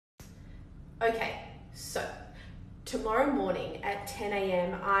Okay, so tomorrow morning at 10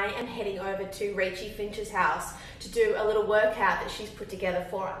 a.m. I am heading over to Rachael Finch's house to do a little workout that she's put together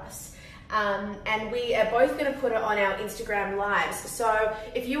for us. And we are both going to put it on our Instagram lives. So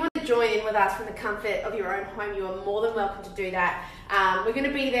if you want to join in with us from the comfort of your own home, you are more than welcome to do that. We're going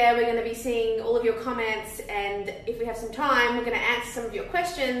to be there. We're going to be seeing all of your comments. And if we have some time, we're going to answer some of your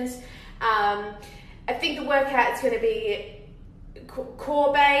questions. I think the workout is going to be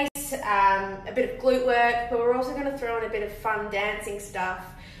core base, a bit of glute work, but we're also going to throw in a bit of fun dancing stuff.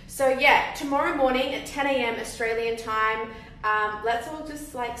 So yeah, tomorrow morning at 10 a.m. Australian time, let's all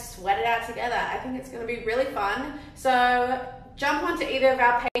just like sweat it out together. I think it's going to be really fun. So jump onto either of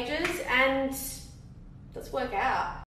our pages and let's work out.